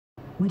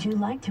Would you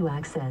like to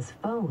access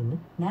phone,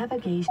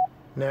 navigation?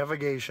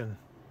 Navigation.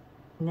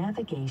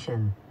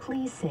 Navigation.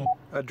 Please say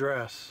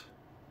Address.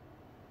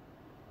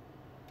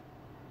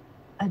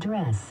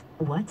 address.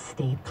 What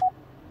state?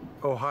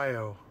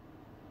 Ohio.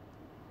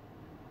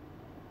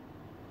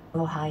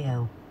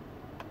 Ohio.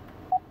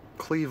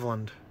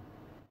 Cleveland.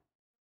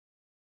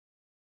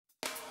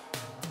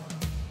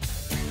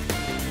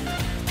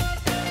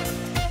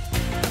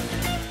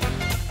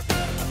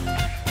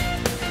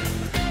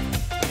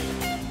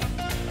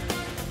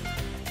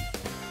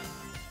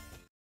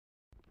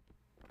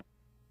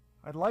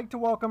 I'd like to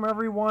welcome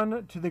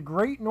everyone to the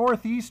Great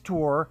Northeast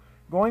Tour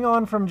going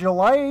on from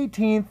July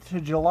 18th to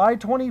July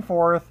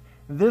 24th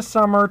this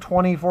summer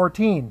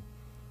 2014.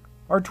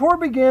 Our tour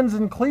begins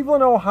in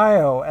Cleveland,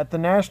 Ohio at the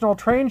National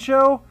Train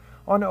Show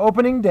on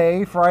opening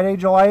day, Friday,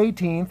 July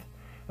 18th,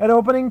 at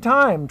opening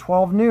time,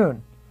 12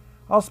 noon.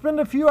 I'll spend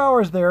a few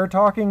hours there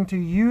talking to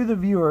you, the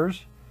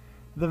viewers,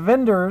 the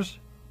vendors,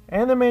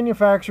 and the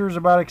manufacturers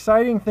about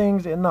exciting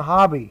things in the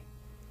hobby.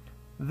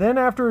 Then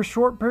after a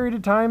short period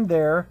of time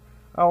there,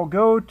 I'll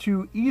go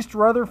to East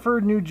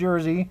Rutherford, New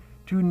Jersey,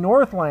 to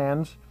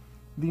Northlands,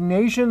 the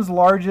nation's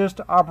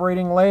largest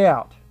operating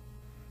layout.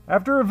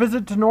 After a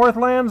visit to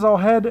Northlands, I'll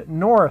head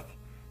north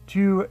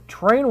to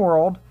Train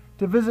World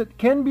to visit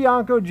Ken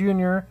Bianco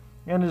Jr.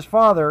 and his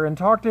father and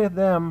talk to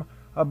them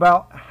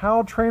about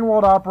how Train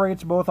World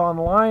operates both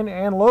online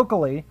and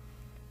locally,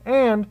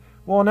 and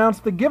we'll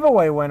announce the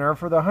giveaway winner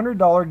for the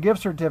 $100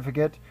 gift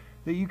certificate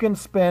that you can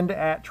spend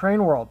at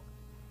Train World.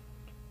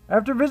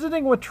 After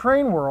visiting with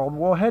Train World,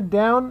 we'll head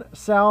down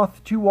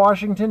south to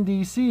Washington,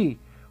 D.C.,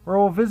 where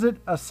we'll visit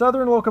a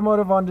Southern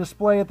locomotive on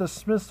display at the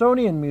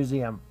Smithsonian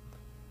Museum.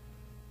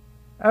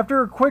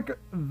 After a quick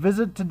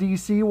visit to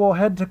D.C., we'll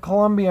head to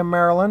Columbia,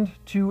 Maryland,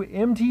 to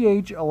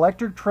MTH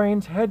Electric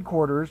Trains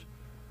headquarters,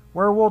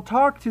 where we'll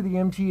talk to the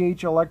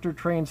MTH Electric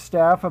Trains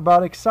staff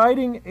about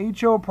exciting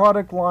HO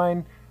product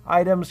line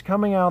items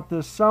coming out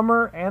this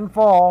summer and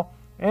fall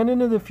and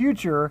into the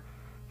future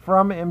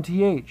from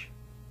MTH.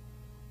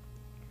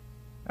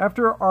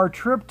 After our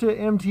trip to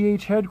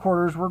MTH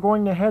headquarters, we're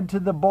going to head to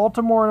the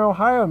Baltimore and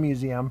Ohio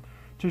Museum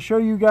to show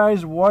you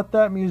guys what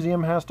that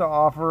museum has to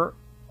offer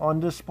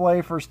on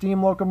display for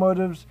steam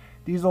locomotives,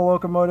 diesel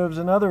locomotives,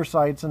 and other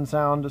sights and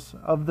sounds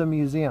of the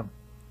museum.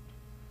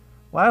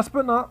 Last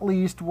but not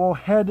least, we'll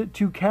head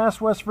to Cass,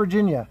 West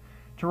Virginia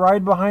to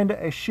ride behind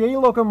a Shay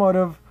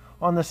locomotive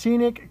on the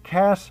scenic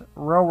Cass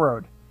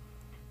Railroad.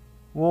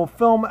 We'll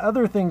film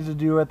other things to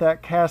do at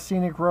that Cass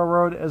Scenic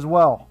Railroad as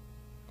well.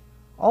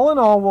 All in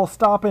all, we'll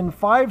stop in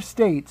 5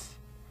 states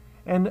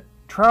and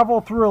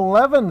travel through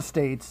 11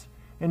 states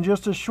in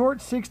just a short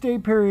 6-day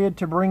period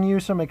to bring you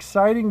some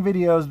exciting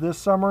videos this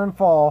summer and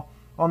fall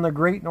on the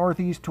Great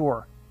Northeast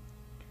Tour.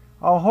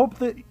 I'll hope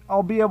that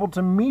I'll be able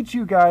to meet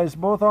you guys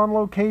both on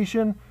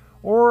location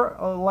or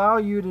allow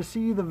you to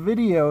see the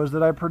videos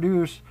that I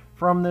produce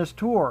from this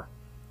tour.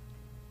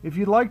 If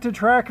you'd like to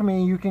track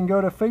me, you can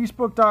go to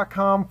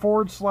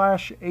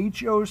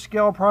facebook.com/HO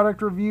Scale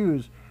Product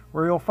Reviews,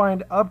 where you'll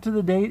find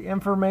up-to-the-date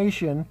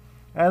information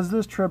as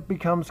this trip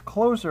becomes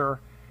closer,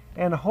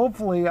 and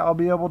hopefully I'll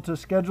be able to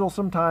schedule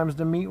some times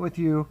to meet with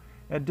you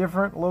at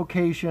different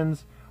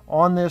locations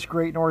on this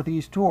Great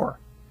Northeast Tour.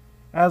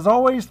 As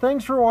always,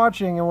 thanks for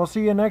watching, and we'll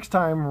see you next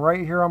time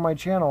right here on my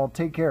channel.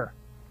 Take care.